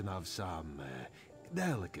mission of some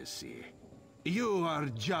delicacy. You are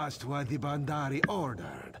just what the Bandari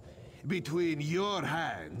ordered. Between your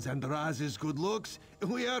hands and Raz's good looks,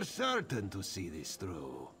 we are certain to see this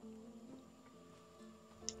through.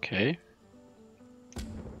 Okay.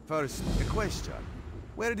 First, a question.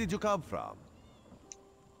 Where did you come from?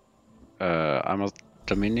 I'm a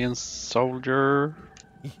Dominion soldier.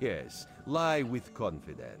 Yes, lie with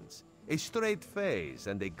confidence. A straight face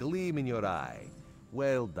and a gleam in your eye.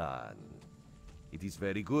 Well done. It is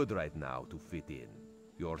very good right now to fit in.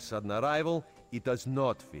 Your sudden arrival, it does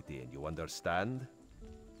not fit in, you understand?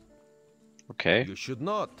 Okay. You should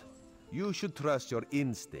not. You should trust your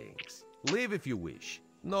instincts. Leave if you wish.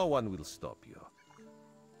 No one will stop you.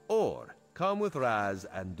 Or, come with Raz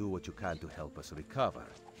and do what you can to help us recover.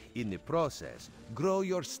 In the process, grow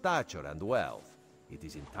your stature and wealth. It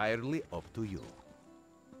is entirely up to you.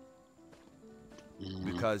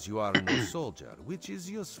 Because you are no soldier, which is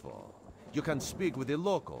useful. You can speak with the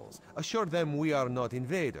locals, assure them we are not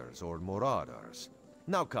invaders or marauders.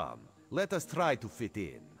 Now come, let us try to fit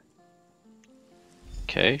in.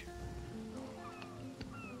 Okay.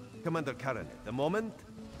 Commander Caranet, a moment.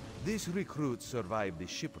 This recruit survived the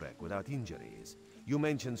shipwreck without injuries. You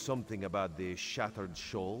mentioned something about the Shattered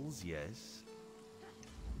Shoals, yes?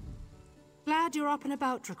 Glad you're up and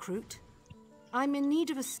about, recruit. I'm in need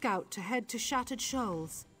of a scout to head to Shattered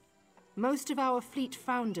Shoals. Most of our fleet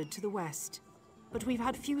foundered to the west, but we've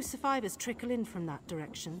had few survivors trickle in from that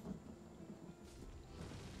direction.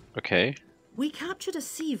 Okay. We captured a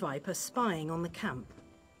sea viper spying on the camp.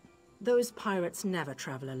 Those pirates never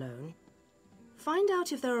travel alone. Find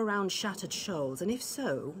out if they're around Shattered Shoals, and if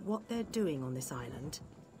so, what they're doing on this island.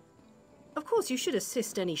 Of course, you should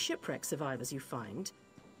assist any shipwreck survivors you find.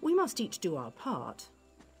 We must each do our part.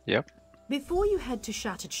 Yep. Before you head to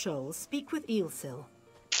Shattered Shoals, speak with Eelsil.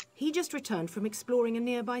 He just returned from exploring a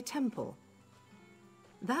nearby temple.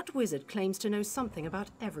 That wizard claims to know something about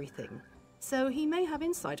everything, so he may have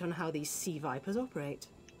insight on how these sea vipers operate.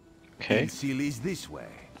 Okay. Eelsil is this way.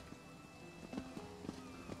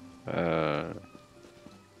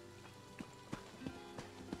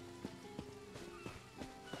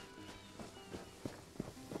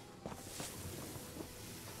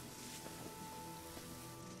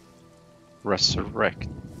 Resurrect.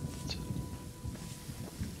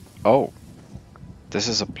 Oh, this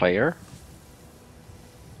is a player.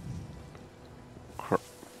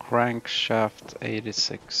 Crankshaft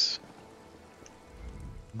 86.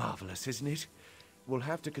 Marvelous, isn't it? We'll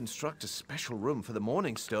have to construct a special room for the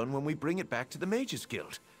Morning Stone when we bring it back to the Mages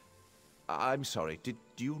Guild. I'm sorry, did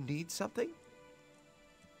you need something?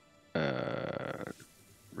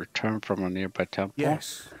 Return from a nearby temple?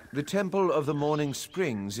 Yes. The Temple of the Morning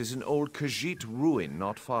Springs is an old Khajiit ruin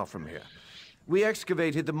not far from here. We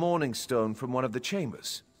excavated the Morning Stone from one of the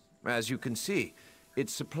chambers. As you can see,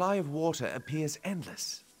 its supply of water appears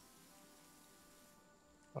endless.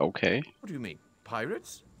 Okay. What do you mean?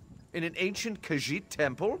 Pirates? In an ancient Khajiit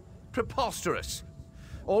temple? Preposterous!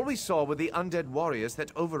 All we saw were the undead warriors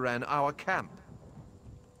that overran our camp.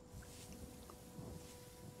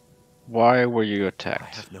 Why were you I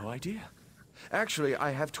attacked? have no idea. Actually,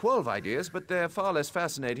 I have 12 ideas, but they're far less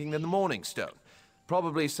fascinating than the Morning Stone.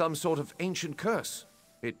 Probably some sort of ancient curse.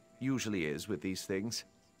 It usually is with these things.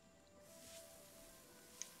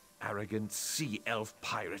 Arrogant sea elf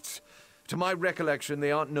pirates. To my recollection,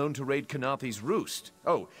 they aren't known to raid Canarthi's Roost.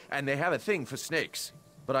 Oh, and they have a thing for snakes.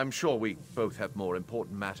 but I'm sure we both have more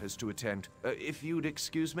important matters to attend. If you'd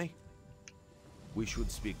excuse me? We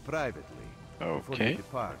should speak privately. Before you Okay.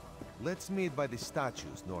 depart, let's meet by the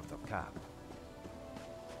statues north of camp.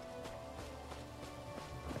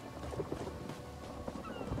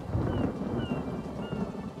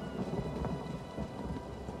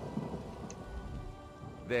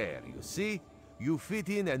 There, you see? You fit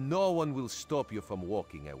in and no one will stop you from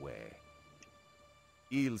walking away.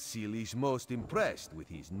 Ilsil is most impressed with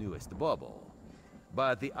his newest bauble.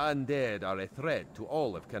 But the undead are a threat to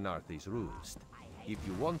all of Canarthi's roost. If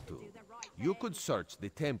you want to, you could search the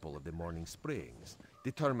Temple of the Morning Springs,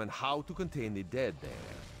 determine how to contain the dead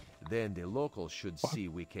there. Then the locals should see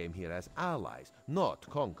we came here as allies, not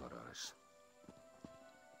conquerors.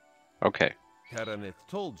 Okay. Karaneth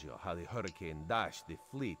told you how the hurricane dashed the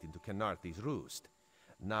fleet into Canarthi's roost.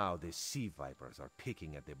 Now the sea vipers are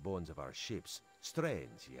picking at the bones of our ships.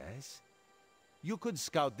 Strange, yes? You could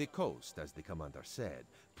scout the coast, as the commander said.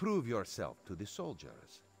 Prove yourself to the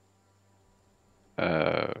soldiers.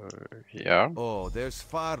 Yeah. Oh, there's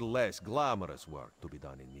far less glamorous work to be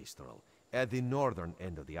done in Mistral, at the northern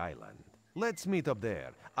end of the island. Let's meet up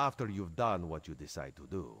there, after you've done what you decide to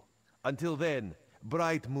do. Until then,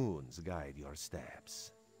 bright moons guide your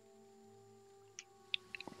steps.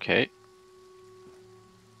 Okay.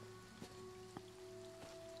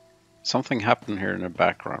 Something happened here in the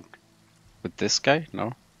background. With this guy?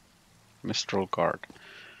 No? Mistral Guard.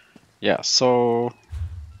 Yeah, so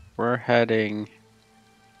we're heading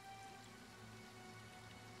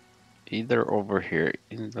either over here.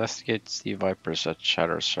 Investigate sea vipers at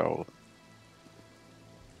Shatter Shoal.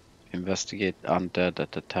 Investigate undead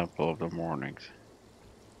at the Temple of the Mornings.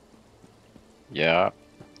 Yeah.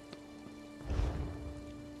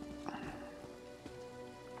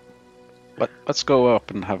 But let's go up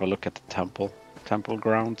and have a look at the temple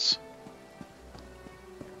grounds.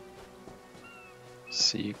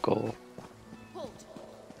 Seagull. Halt!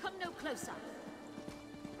 Come no closer.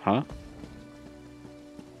 Huh?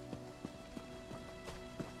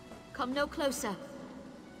 Come no closer.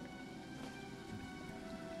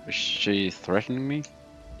 Is she threatening me?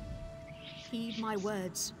 Heed my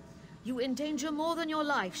words. You endanger more than your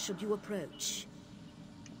life should you approach.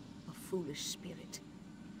 A foolish spirit.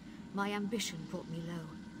 My ambition brought me low,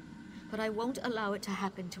 but I won't allow it to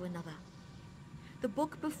happen to another. The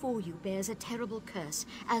book before you bears a terrible curse,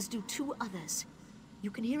 as do 2 others.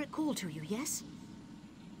 You can hear it call to you, yes?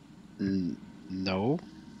 No.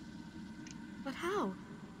 But how?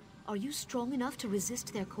 Are you strong enough to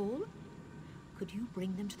resist their call? Could you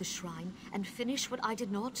bring them to the shrine and finish what I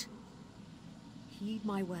did not? Heed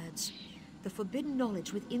my words. The forbidden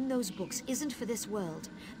knowledge within those books isn't for this world.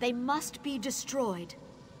 They must be destroyed.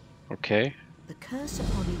 Okay. The curse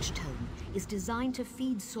upon each tome is designed to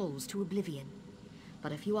feed souls to oblivion.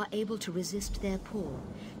 But if you are able to resist their pull,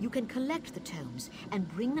 you can collect the tomes and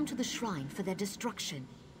bring them to the shrine for their destruction.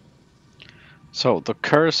 So the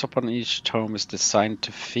curse upon each tome is designed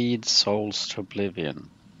to feed souls to oblivion.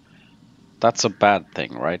 That's a bad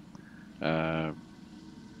thing, right?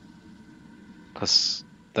 Because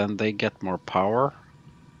then they get more power.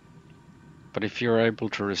 But if you're able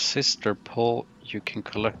to resist their pull, you can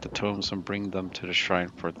collect the tomes and bring them to the shrine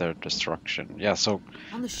for their destruction. Yeah, so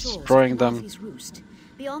on the shores destroying of them. Canarthi's Roost,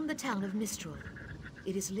 beyond the town of Mistral,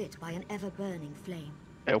 it is lit by an ever-burning flame.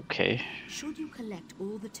 Okay. Should you collect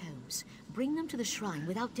all the tomes, bring them to the shrine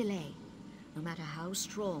without delay. No matter how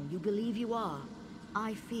strong you believe you are,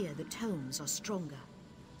 I fear the tomes are stronger.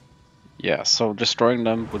 Yeah, so destroying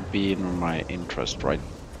them would be in my interest, right?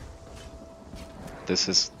 This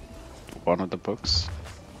is one of the books.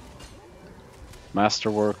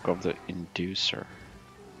 Masterwork of the Inducer.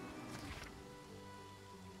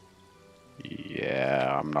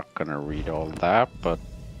 Yeah, I'm not gonna read all that, but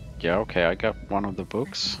yeah, okay, I got one of the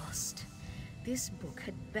books. Lost. This book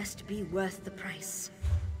had best be worth the price.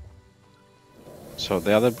 So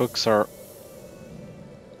the other books are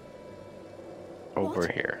over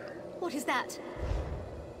What? here. What is that?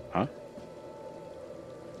 Huh?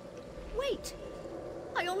 Wait!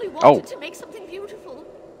 I only wanted to make something beautiful.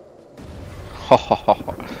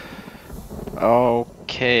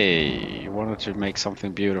 Okay, you wanted to make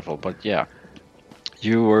something beautiful, but yeah.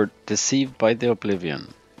 You were deceived by the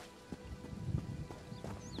oblivion.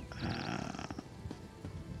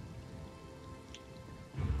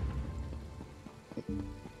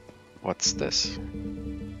 What's this?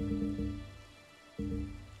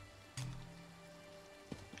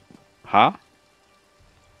 Huh?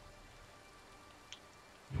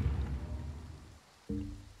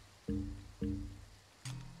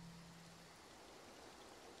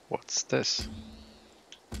 What's this?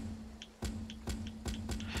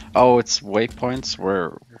 Oh, it's waypoints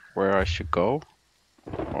where I should go,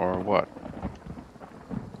 or what?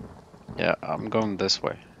 Yeah, I'm going this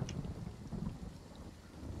way.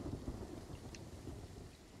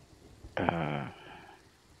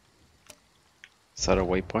 Is that a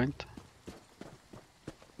waypoint?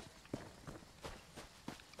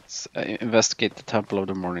 Investigate the Temple of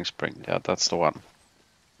the Morning Spring. Yeah, that's the one.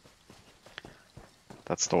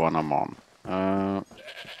 That's the one I'm on.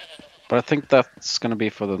 But I think that's gonna be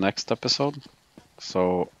for the next episode.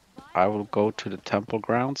 So I will go to the temple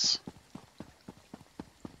grounds.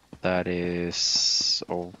 That is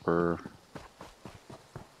over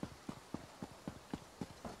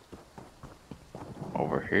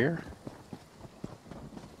here.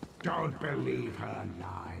 Don't believe her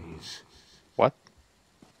lies. What?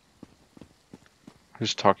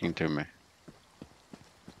 Who's talking to me?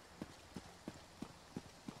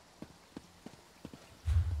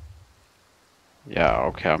 Yeah,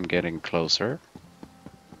 okay, I'm getting closer.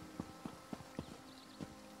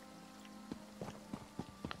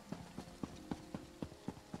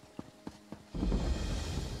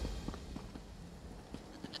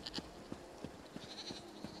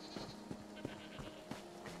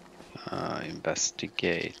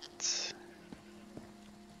 Investigate.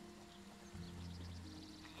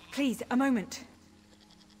 Please, a moment.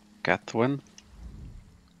 Gathwin?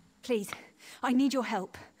 Please, I need your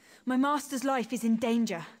help. My master's life is in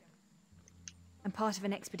danger. I'm part of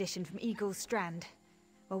an expedition from Eagle's Strand.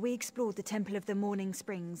 While we explored the Temple of the Morning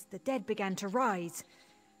Springs, the dead began to rise.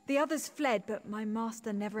 The others fled, but my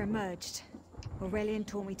master never emerged. Aurelian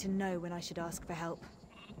taught me to know when I should ask for help.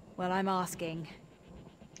 Well, I'm asking.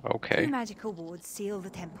 Okay. 2 magical wards seal the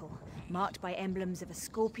temple, marked by emblems of a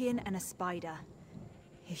scorpion and a spider.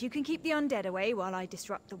 If you can keep the undead away while I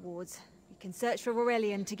disrupt the wards, we can search for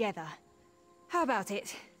Aurelian together. How about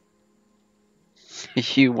it?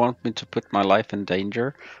 You want me to put my life in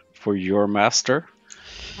danger for your master?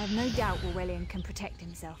 I have no doubt Aurelian can protect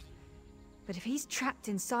himself. But if he's trapped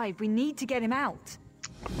inside, we need to get him out.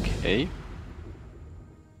 Okay.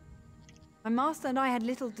 My master and I had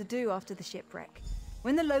little to do after the shipwreck.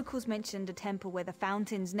 When the locals mentioned a temple where the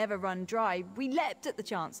fountains never run dry, we leapt at the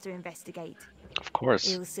chance to investigate. Of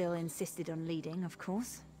course. Ilsil insisted on leading, of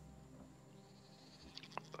course.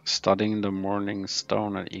 Studying the Morning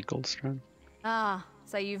Stone at Eaglestrand? Ah,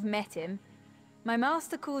 so you've met him. My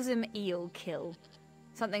master calls him Eel Kill.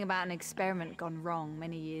 Something about an experiment gone wrong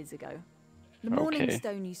many years ago. The Morning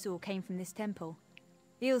Stone you saw came from this temple.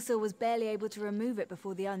 Ilsil was barely able to remove it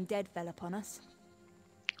before the undead fell upon us.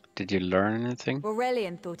 Did you learn anything?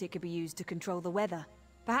 Aurelian thought it could be used to control the weather.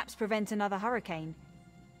 Perhaps prevent another hurricane.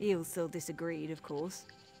 Ilsil disagreed, of course.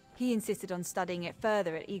 He insisted on studying it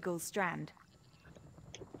further at Eagle's Strand.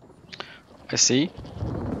 I see.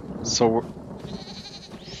 So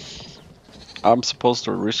I'm supposed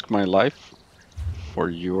to risk my life for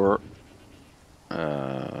your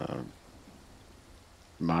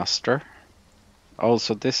master? Oh,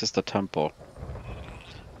 so this is the temple.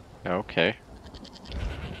 Okay.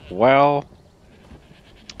 Well,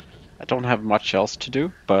 I don't have much else to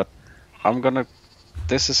do, but I'm gonna...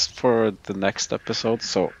 This is for the next episode,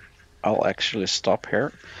 so I'll actually stop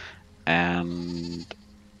here. And...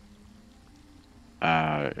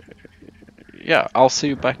 yeah, I'll see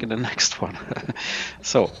you back in the next one.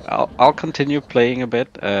 So, I'll continue playing a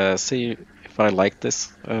bit, see if I like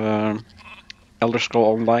this Elder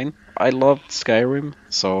Scrolls Online. I loved Skyrim,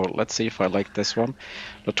 so let's see if I like this one.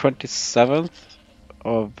 The 27th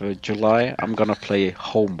of July, I'm gonna play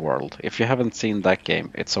Homeworld. If you haven't seen that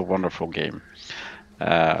game, it's a wonderful game.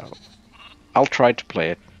 I'll try to play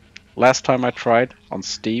it. Last time I tried on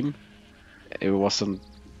Steam, it wasn't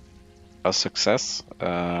a success.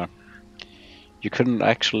 You couldn't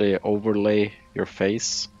actually overlay your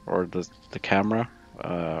face or the camera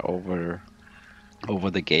over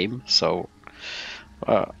the game, so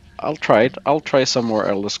I'll try it. I'll try some more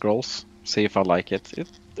Elder Scrolls, see if I like it.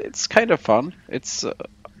 It's kind of fun. It's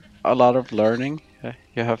a lot of learning.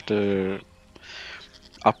 You have to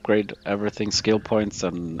upgrade everything, skill points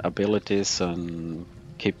and abilities, and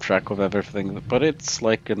keep track of everything, but it's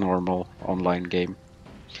like a normal online game.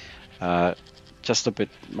 Just a bit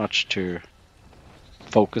much to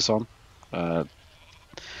focus on.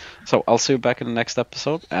 So I'll see you back in the next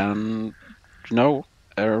episode, and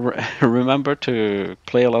remember to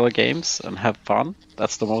play a lot of games and have fun.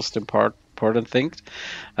 That's the most important thing.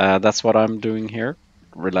 That's what I'm doing here,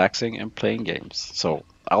 relaxing and playing games. So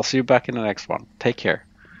I'll see you back in the next one. Take care.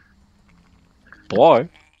 Bye.